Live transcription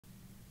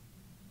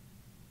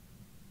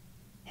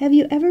Have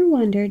you ever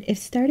wondered if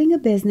starting a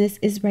business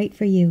is right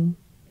for you?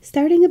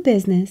 Starting a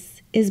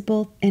business is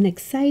both an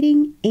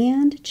exciting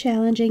and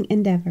challenging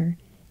endeavor,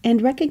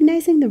 and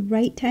recognizing the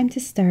right time to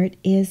start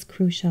is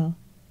crucial.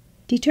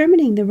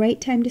 Determining the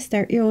right time to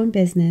start your own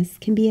business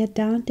can be a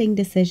daunting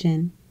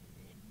decision.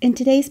 In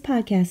today's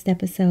podcast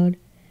episode,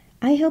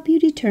 I help you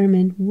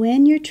determine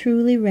when you're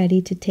truly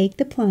ready to take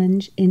the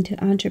plunge into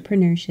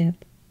entrepreneurship.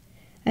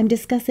 I'm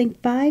discussing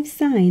 5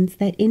 signs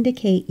that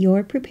indicate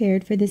you're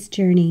prepared for this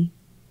journey.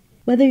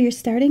 Whether you're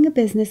starting a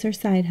business or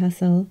side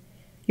hustle,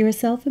 you're a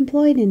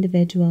self-employed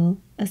individual,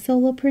 a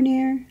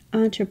solopreneur,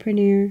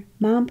 entrepreneur,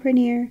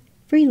 mompreneur,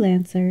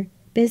 freelancer,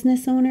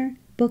 business owner,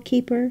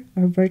 bookkeeper,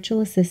 or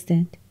virtual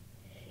assistant.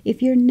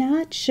 If you're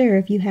not sure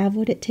if you have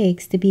what it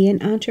takes to be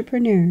an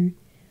entrepreneur,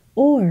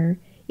 or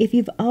if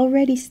you've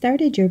already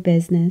started your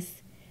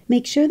business,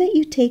 make sure that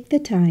you take the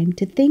time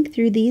to think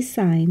through these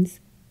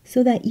signs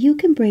so that you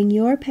can bring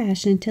your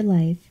passion to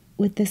life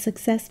with the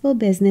successful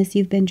business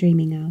you've been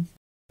dreaming of.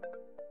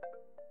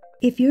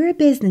 If you're a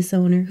business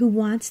owner who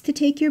wants to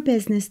take your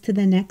business to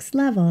the next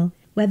level,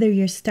 whether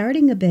you're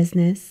starting a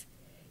business,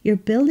 you're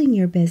building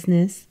your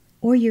business,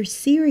 or you're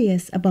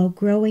serious about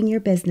growing your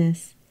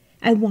business,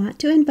 I want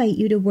to invite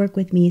you to work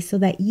with me so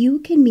that you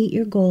can meet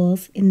your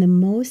goals in the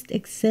most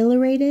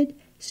accelerated,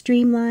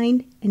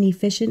 streamlined, and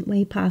efficient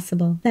way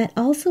possible that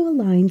also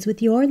aligns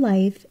with your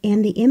life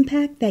and the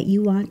impact that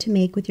you want to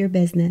make with your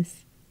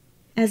business.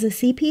 As a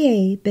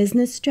CPA,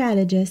 business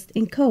strategist,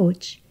 and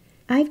coach,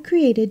 I've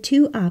created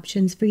 2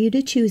 options for you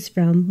to choose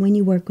from when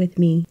you work with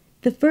me.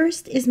 The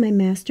first is my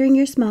Mastering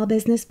Your Small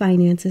Business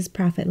Finances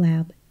Profit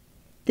Lab.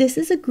 This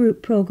is a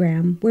group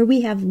program where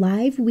we have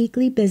live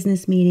weekly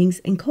business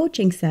meetings and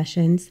coaching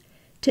sessions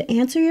to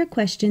answer your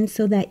questions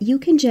so that you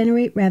can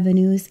generate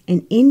revenues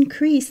and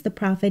increase the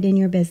profit in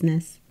your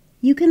business.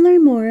 You can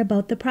learn more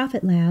about the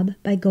Profit Lab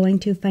by going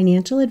to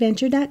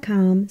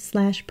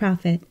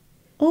financialadventure.com/profit.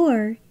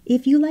 Or,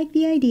 if you like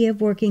the idea of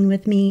working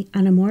with me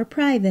on a more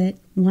private,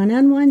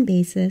 one-on-one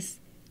basis,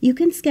 you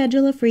can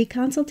schedule a free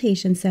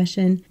consultation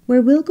session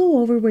where we'll go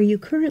over where you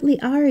currently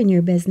are in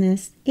your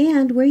business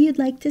and where you'd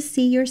like to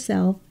see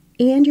yourself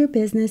and your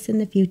business in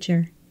the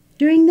future.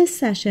 During this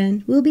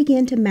session, we'll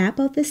begin to map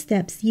out the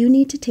steps you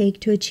need to take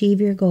to achieve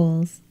your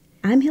goals.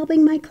 I'm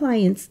helping my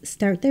clients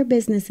start their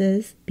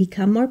businesses,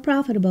 become more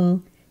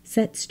profitable,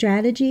 set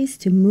strategies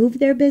to move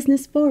their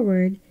business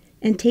forward,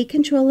 and take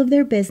control of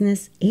their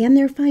business and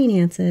their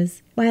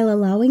finances while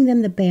allowing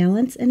them the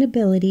balance and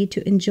ability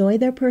to enjoy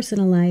their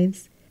personal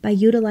lives by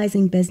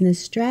utilizing business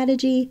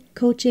strategy,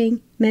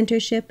 coaching,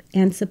 mentorship,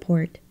 and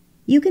support.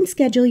 You can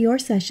schedule your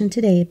session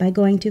today by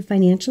going to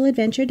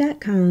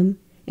financialadventure.com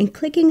and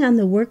clicking on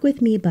the Work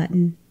With Me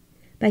button.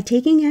 By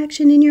taking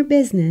action in your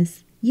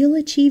business, you'll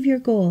achieve your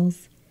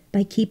goals.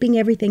 By keeping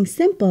everything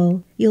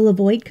simple, you'll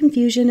avoid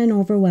confusion and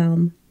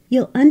overwhelm.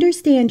 You'll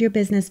understand your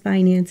business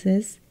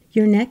finances,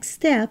 your next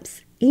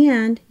steps,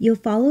 and you'll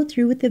follow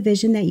through with the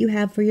vision that you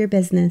have for your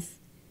business.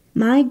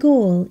 My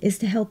goal is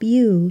to help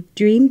you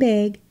dream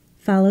big,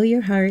 follow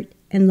your heart,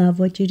 and love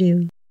what you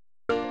do.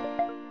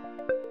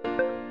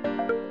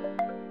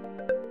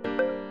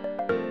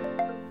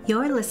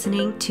 You're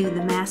listening to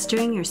the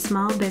Mastering Your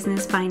Small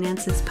Business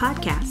Finances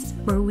podcast,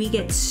 where we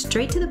get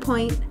straight to the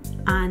point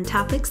on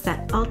topics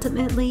that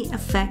ultimately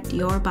affect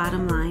your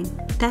bottom line.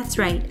 That's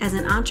right, as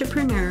an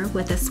entrepreneur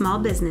with a small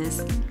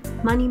business,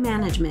 money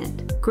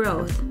management,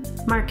 growth,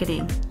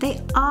 marketing, they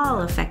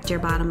all affect your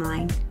bottom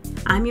line.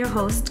 I'm your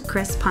host,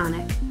 Chris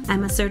Ponick.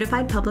 I'm a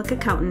certified public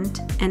accountant,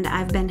 and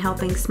I've been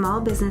helping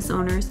small business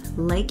owners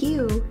like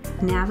you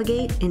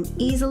navigate and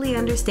easily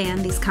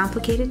understand these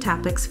complicated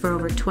topics for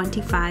over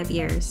 25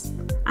 years.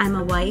 I'm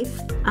a wife,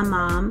 a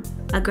mom,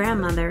 a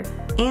grandmother,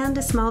 and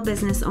a small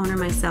business owner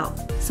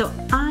myself, so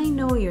I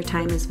know your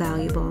time is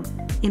valuable.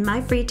 In my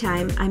free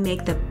time, I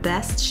make the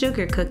best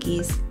sugar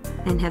cookies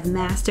and have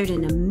mastered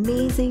an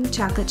amazing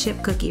chocolate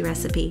chip cookie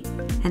recipe.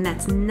 And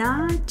that's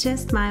not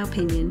just my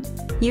opinion.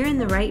 You're in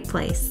the right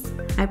place.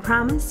 I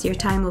promise your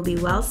time will be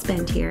well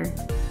spent here.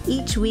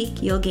 Each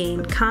week you'll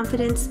gain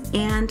confidence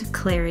and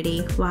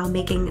clarity while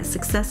making a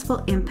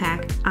successful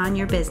impact on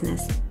your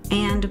business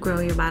and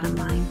grow your bottom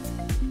line.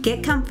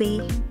 Get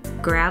comfy,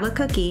 grab a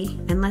cookie,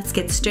 and let's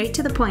get straight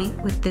to the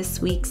point with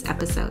this week's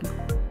episode.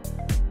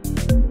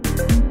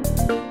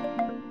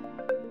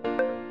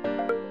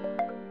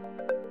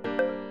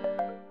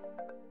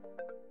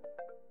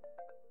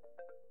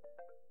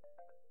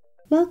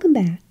 Welcome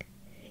back.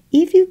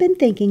 If you've been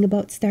thinking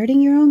about starting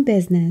your own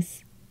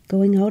business,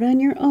 going out on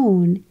your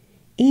own,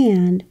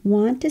 and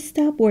want to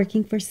stop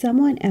working for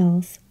someone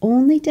else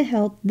only to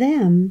help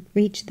them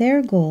reach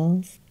their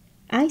goals,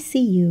 I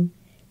see you,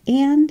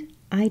 and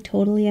I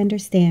totally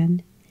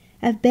understand.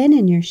 I've been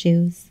in your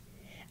shoes.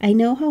 I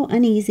know how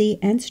uneasy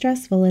and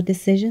stressful a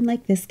decision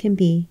like this can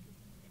be.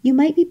 You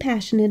might be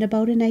passionate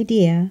about an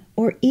idea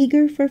or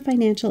eager for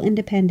financial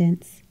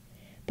independence.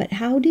 But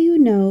how do you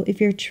know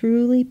if you're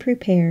truly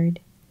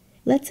prepared?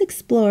 Let's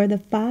explore the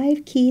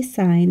 5 key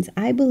signs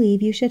I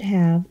believe you should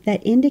have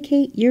that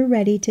indicate you're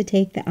ready to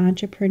take the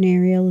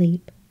entrepreneurial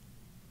leap.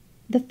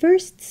 The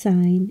first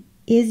sign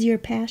is your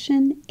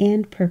passion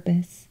and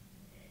purpose.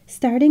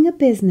 Starting a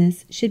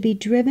business should be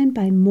driven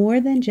by more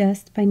than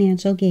just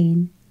financial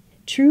gain.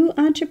 True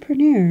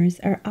entrepreneurs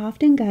are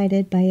often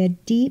guided by a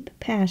deep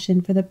passion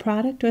for the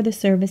product or the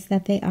service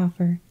that they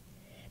offer.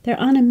 They're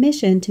on a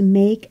mission to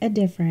make a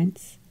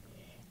difference.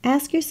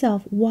 Ask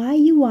yourself why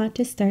you want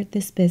to start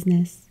this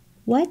business.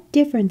 What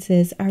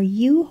differences are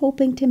you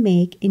hoping to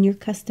make in your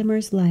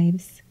customers'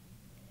 lives?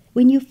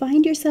 When you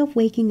find yourself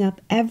waking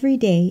up every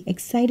day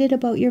excited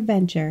about your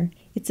venture,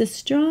 it's a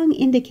strong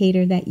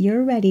indicator that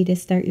you're ready to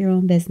start your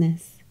own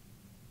business.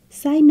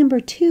 Sign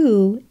number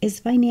 2 is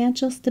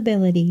financial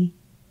stability.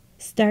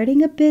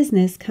 Starting a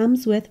business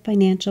comes with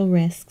financial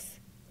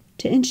risks.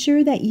 To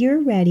ensure that you're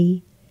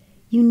ready,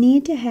 you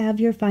need to have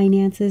your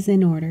finances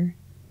in order.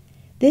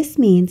 This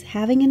means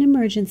having an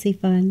emergency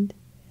fund,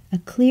 a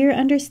clear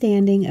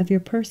understanding of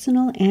your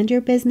personal and your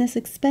business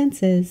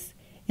expenses,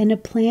 and a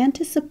plan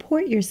to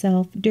support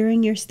yourself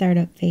during your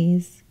startup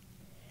phase.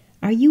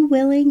 Are you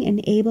willing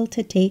and able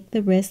to take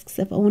the risks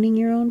of owning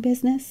your own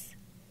business?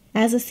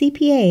 As a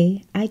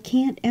CPA, I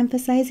can't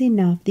emphasize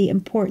enough the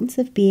importance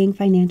of being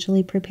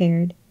financially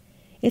prepared.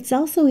 It's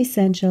also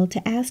essential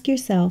to ask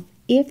yourself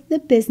if the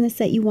business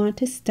that you want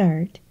to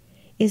start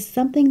is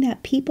something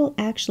that people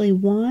actually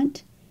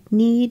want,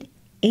 need,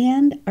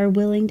 and are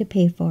willing to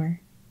pay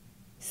for.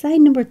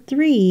 Sign number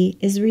 3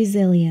 is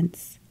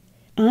resilience.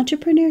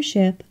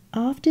 Entrepreneurship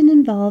often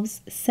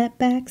involves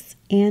setbacks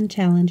and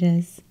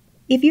challenges.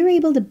 If you're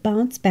able to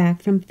bounce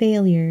back from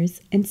failures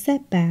and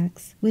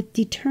setbacks with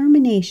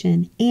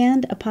determination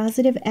and a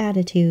positive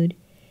attitude,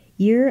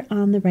 you're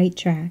on the right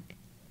track.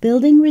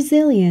 Building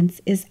resilience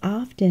is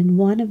often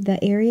one of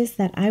the areas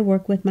that I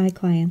work with my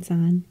clients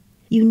on.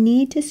 You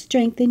need to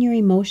strengthen your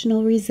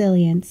emotional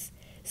resilience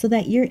so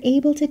that you're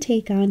able to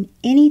take on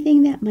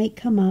anything that might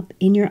come up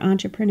in your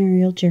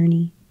entrepreneurial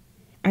journey.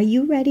 Are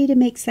you ready to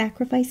make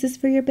sacrifices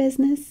for your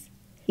business?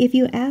 If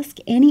you ask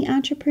any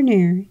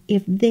entrepreneur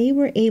if they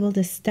were able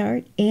to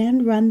start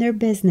and run their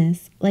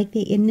business like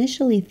they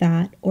initially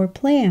thought or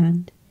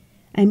planned,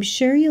 I'm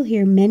sure you'll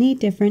hear many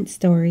different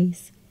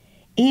stories.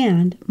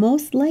 And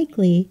most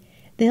likely,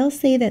 they'll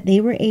say that they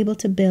were able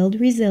to build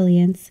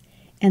resilience,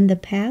 and the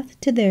path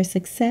to their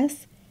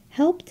success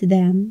helped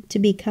them to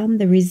become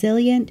the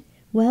resilient,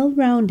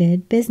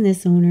 well-rounded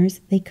business owners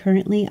they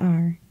currently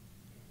are.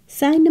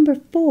 Sign number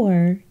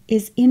 4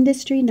 is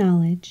industry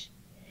knowledge.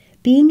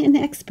 Being an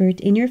expert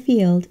in your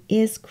field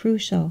is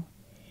crucial.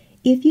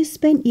 If you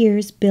spent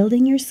years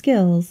building your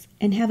skills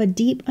and have a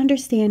deep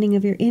understanding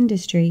of your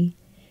industry,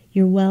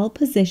 you're well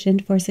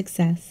positioned for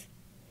success.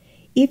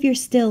 If you're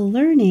still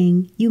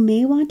learning, you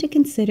may want to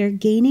consider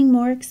gaining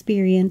more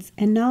experience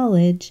and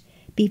knowledge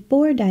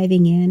before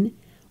diving in,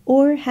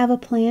 or have a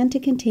plan to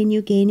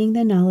continue gaining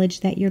the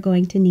knowledge that you're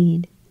going to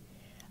need.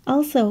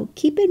 Also,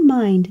 keep in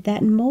mind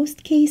that in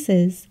most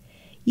cases,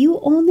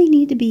 you only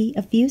need to be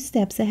a few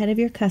steps ahead of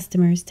your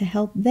customers to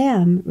help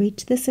them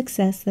reach the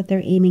success that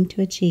they're aiming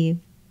to achieve.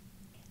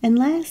 And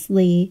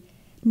lastly,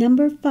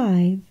 number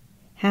 5,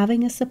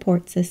 having a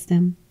support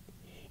system.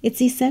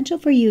 It's essential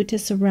for you to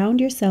surround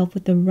yourself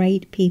with the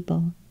right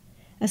people.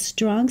 A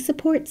strong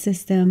support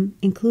system,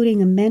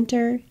 including a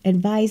mentor,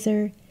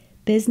 advisor,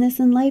 business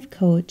and life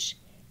coach,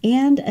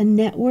 and a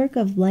network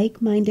of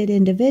like-minded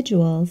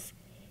individuals,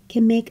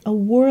 can make a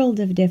world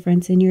of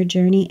difference in your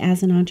journey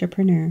as an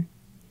entrepreneur.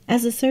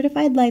 As a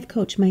certified life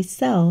coach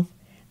myself,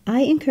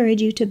 I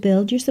encourage you to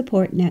build your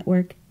support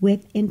network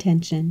with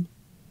intention.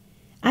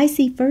 I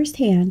see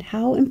firsthand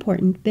how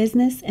important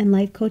business and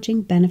life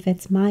coaching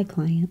benefits my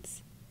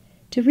clients.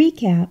 To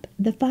recap,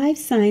 the 5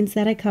 signs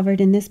that I covered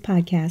in this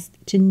podcast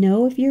to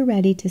know if you're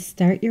ready to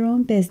start your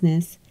own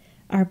business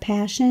are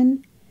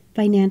passion,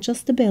 financial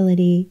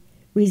stability,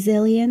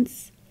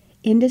 resilience,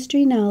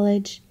 industry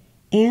knowledge,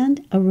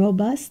 and a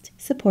robust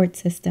support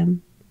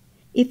system.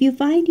 If you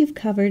find you've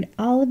covered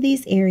all of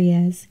these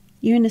areas,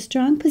 you're in a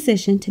strong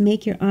position to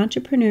make your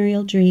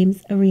entrepreneurial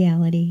dreams a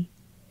reality.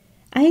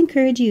 I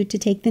encourage you to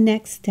take the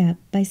next step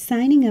by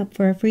signing up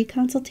for a free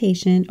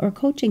consultation or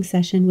coaching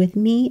session with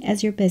me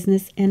as your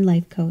business and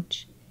life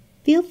coach.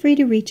 Feel free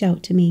to reach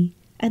out to me.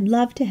 I'd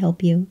love to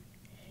help you.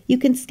 You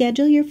can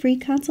schedule your free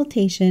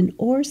consultation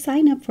or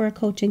sign up for a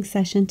coaching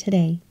session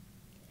today.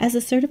 As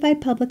a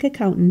certified public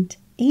accountant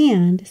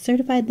and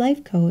certified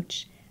life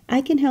coach, I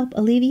can help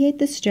alleviate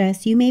the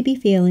stress you may be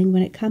feeling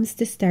when it comes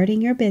to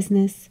starting your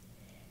business,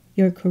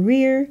 your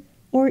career,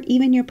 or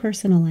even your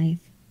personal life.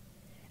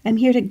 I'm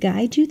here to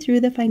guide you through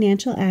the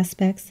financial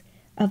aspects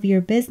of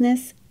your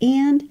business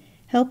and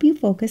help you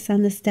focus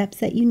on the steps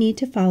that you need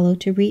to follow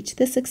to reach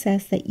the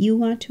success that you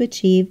want to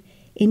achieve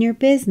in your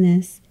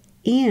business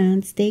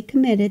and stay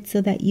committed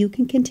so that you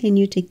can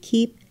continue to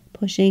keep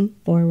pushing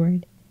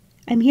forward.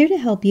 I'm here to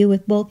help you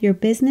with both your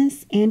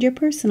business and your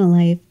personal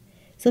life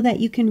so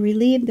that you can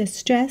relieve the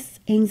stress,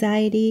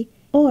 anxiety,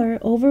 or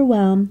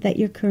overwhelm that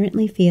you're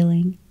currently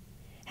feeling.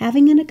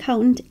 Having an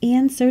accountant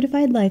and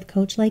certified life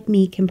coach like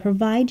me can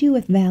provide you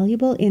with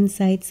valuable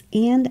insights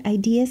and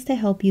ideas to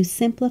help you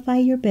simplify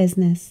your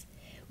business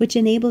which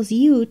enables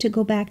you to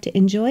go back to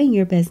enjoying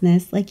your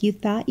business like you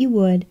thought you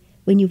would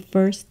when you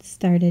first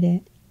started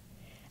it.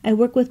 I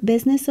work with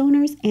business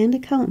owners and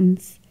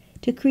accountants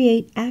to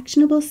create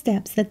actionable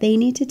steps that they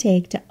need to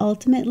take to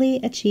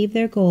ultimately achieve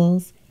their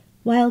goals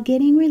while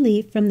getting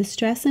relief from the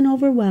stress and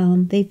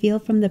overwhelm they feel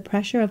from the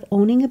pressure of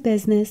owning a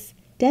business,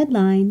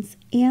 deadlines,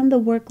 and the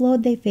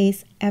workload they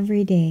face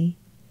every day.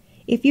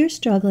 If you're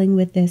struggling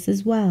with this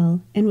as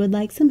well and would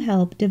like some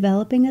help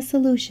developing a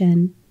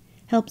solution,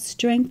 help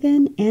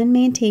strengthen and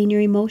maintain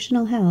your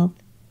emotional health,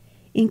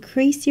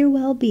 increase your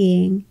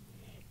well-being,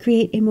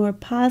 create a more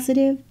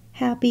positive,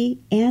 happy,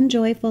 and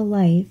joyful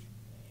life,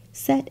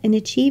 set and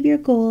achieve your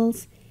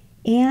goals,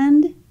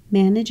 and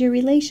manage your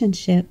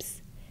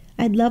relationships,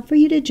 I'd love for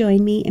you to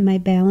join me in my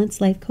Balanced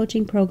Life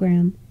Coaching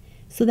program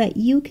so that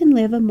you can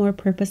live a more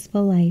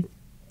purposeful life.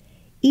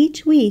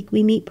 Each week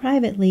we meet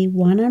privately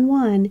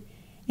one-on-one,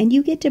 and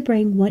you get to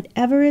bring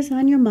whatever is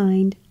on your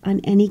mind on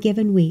any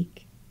given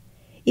week.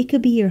 It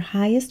could be your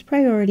highest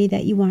priority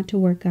that you want to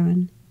work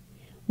on,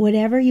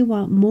 whatever you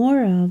want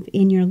more of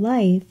in your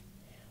life,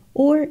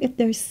 or if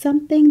there's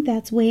something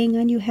that's weighing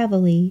on you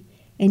heavily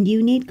and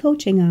you need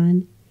coaching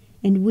on,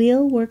 and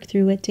we'll work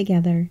through it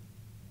together.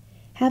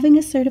 Having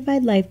a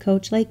certified life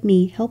coach like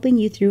me helping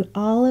you through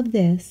all of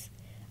this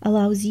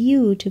allows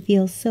you to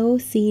feel so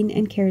seen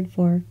and cared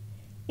for,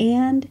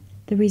 and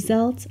the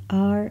results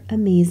are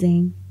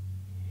amazing.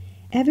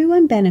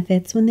 Everyone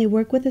benefits when they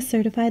work with a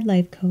certified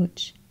life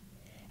coach.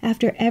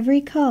 After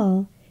every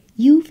call,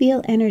 you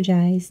feel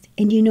energized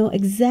and you know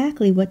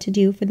exactly what to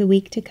do for the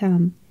week to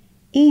come,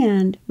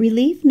 and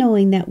relief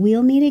knowing that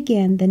we'll meet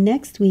again the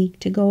next week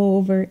to go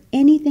over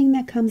anything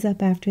that comes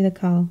up after the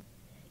call.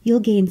 You'll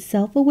gain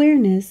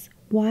self-awareness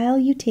while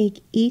you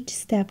take each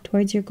step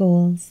towards your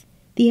goals.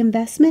 The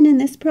investment in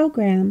this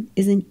program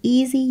is an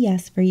easy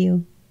yes for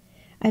you.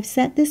 I've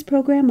set this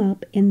program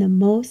up in the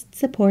most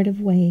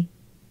supportive way.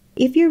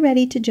 If you're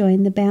ready to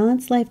join the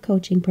Balanced Life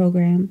Coaching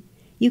program,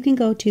 you can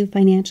go to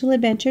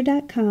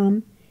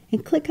financialadventure.com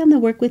and click on the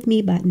Work With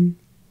Me button.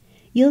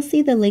 You'll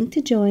see the link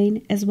to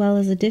join as well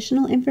as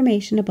additional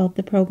information about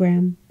the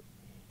program.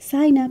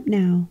 Sign up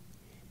now.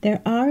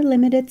 There are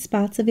limited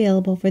spots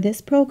available for this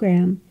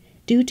program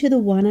due to the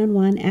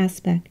one-on-one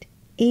aspect,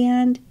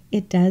 and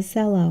it does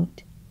sell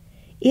out.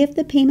 If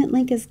the payment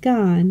link is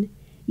gone,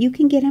 you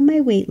can get on my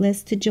wait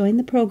list to join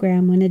the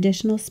program when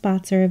additional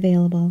spots are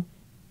available.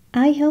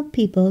 I help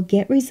people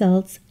get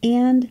results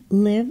and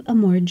live a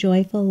more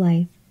joyful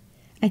life.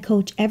 I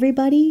coach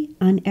everybody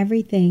on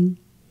everything.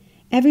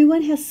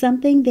 Everyone has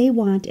something they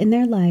want in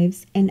their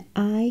lives, and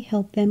I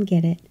help them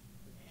get it.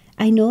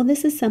 I know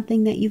this is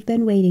something that you've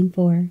been waiting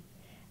for.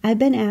 I've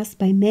been asked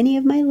by many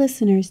of my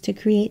listeners to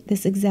create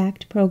this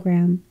exact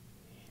program.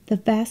 The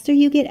faster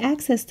you get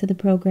access to the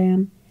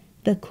program,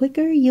 the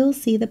quicker you'll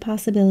see the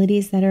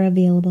possibilities that are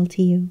available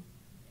to you.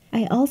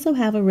 I also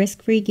have a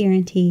risk-free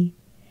guarantee.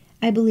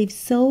 I believe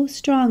so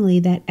strongly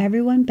that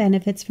everyone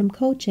benefits from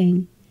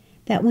coaching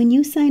that when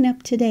you sign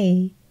up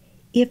today,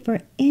 if for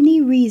any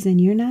reason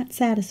you're not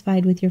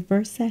satisfied with your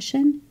first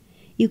session,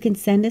 you can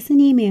send us an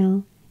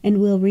email and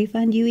we'll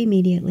refund you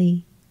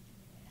immediately.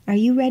 Are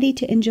you ready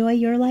to enjoy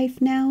your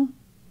life now?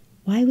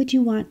 Why would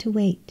you want to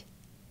wait?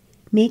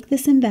 Make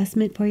this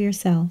investment for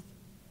yourself.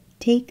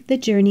 Take the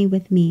journey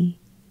with me.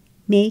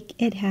 Make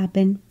it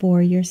happen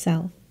for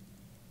yourself.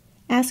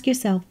 Ask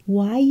yourself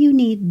why you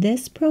need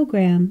this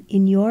program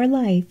in your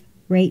life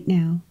right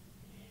now.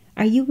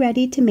 Are you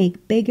ready to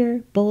make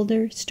bigger,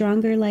 bolder,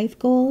 stronger life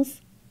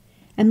goals?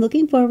 I'm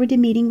looking forward to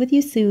meeting with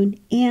you soon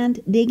and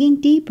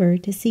digging deeper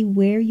to see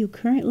where you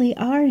currently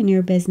are in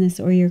your business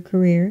or your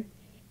career,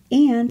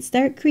 and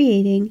start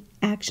creating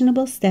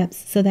actionable steps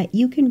so that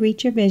you can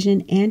reach your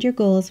vision and your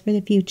goals for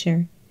the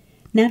future,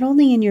 not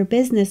only in your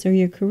business or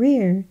your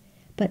career,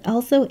 but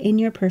also in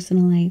your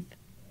personal life.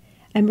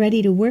 I'm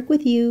ready to work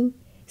with you,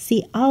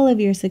 see all of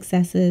your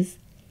successes,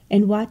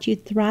 and watch you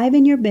thrive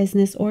in your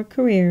business or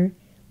career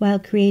while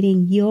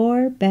creating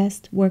your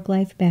best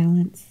work-life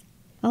balance.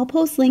 I'll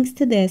post links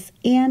to this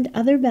and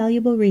other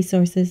valuable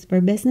resources for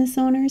business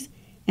owners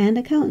and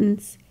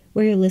accountants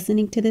where you're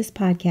listening to this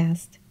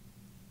podcast.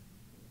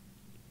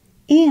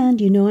 And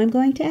you know I'm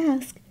going to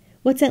ask,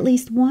 what's at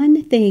least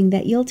one thing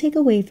that you'll take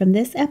away from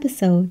this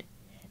episode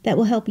that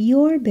will help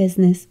your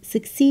business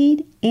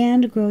succeed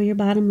and grow your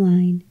bottom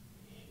line?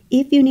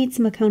 If you need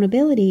some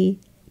accountability,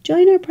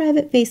 join our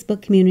private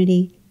Facebook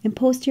community and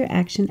post your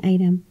action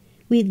item.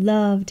 We'd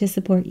love to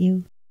support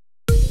you.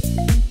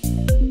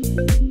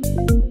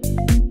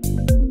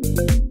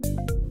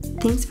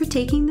 Thanks for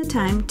taking the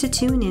time to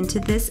tune into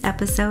this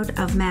episode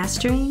of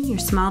Mastering Your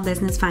Small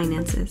Business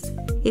Finances.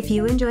 If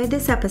you enjoyed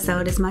this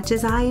episode as much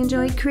as I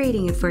enjoyed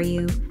creating it for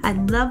you,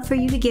 I'd love for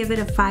you to give it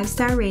a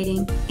 5-star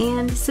rating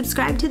and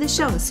subscribe to the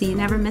show so you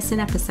never miss an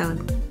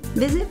episode.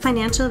 Visit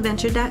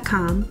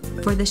financialadventure.com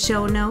for the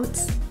show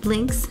notes,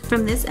 links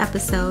from this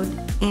episode,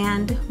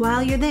 and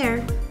while you're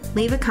there,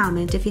 leave a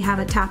comment if you have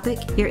a topic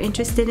you're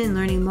interested in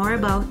learning more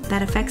about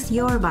that affects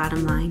your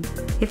bottom line.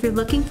 If you're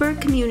looking for a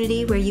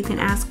community where you can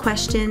ask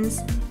questions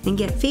and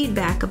get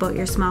feedback about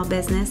your small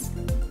business,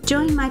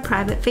 join my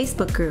private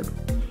Facebook group.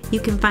 You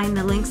can find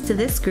the links to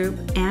this group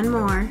and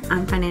more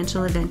on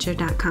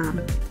financialadventure.com.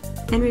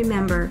 And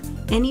remember,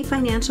 any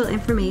financial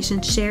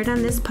information shared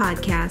on this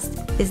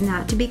podcast is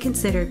not to be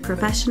considered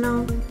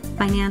professional,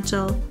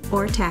 financial,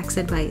 or tax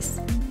advice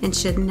and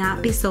should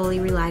not be solely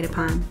relied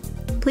upon.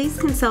 Please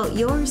consult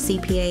your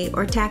CPA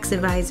or tax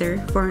advisor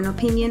for an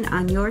opinion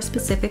on your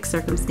specific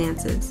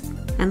circumstances.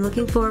 I'm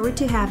looking forward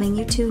to having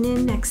you tune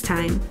in next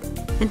time.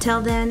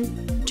 Until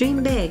then,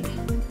 dream big,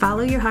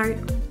 follow your heart,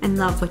 and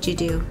love what you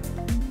do.